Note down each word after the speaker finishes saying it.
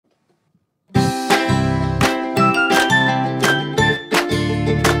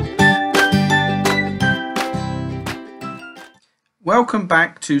Welcome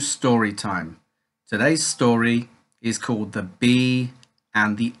back to Storytime. Today's story is called The Bee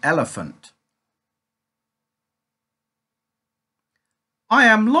and the Elephant. "I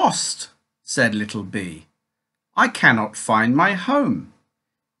am lost," said Little Bee. "I cannot find my home.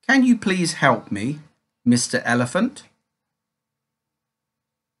 Can you please help me, Mr. Elephant?"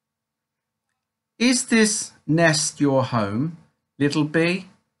 "Is this nest your home, Little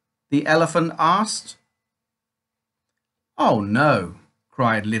Bee?" the elephant asked. "Oh no,"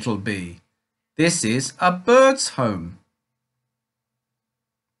 cried Little Bee. "This is a bird's home."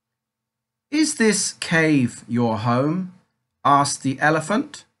 "Is this cave your home?" asked the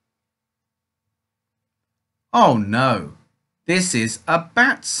elephant. "Oh no, this is a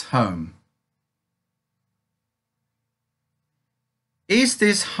bat's home." "Is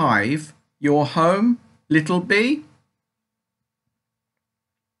this hive your home, Little Bee?"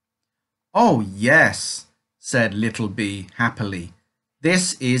 "Oh yes," said Little Bee happily.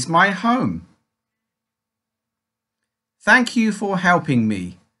 "This is my home." "Thank you for helping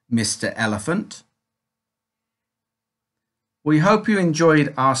me, Mr. Elephant." We hope you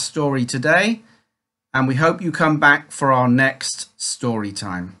enjoyed our story today, and we hope you come back for our next story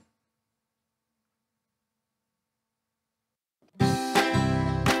time.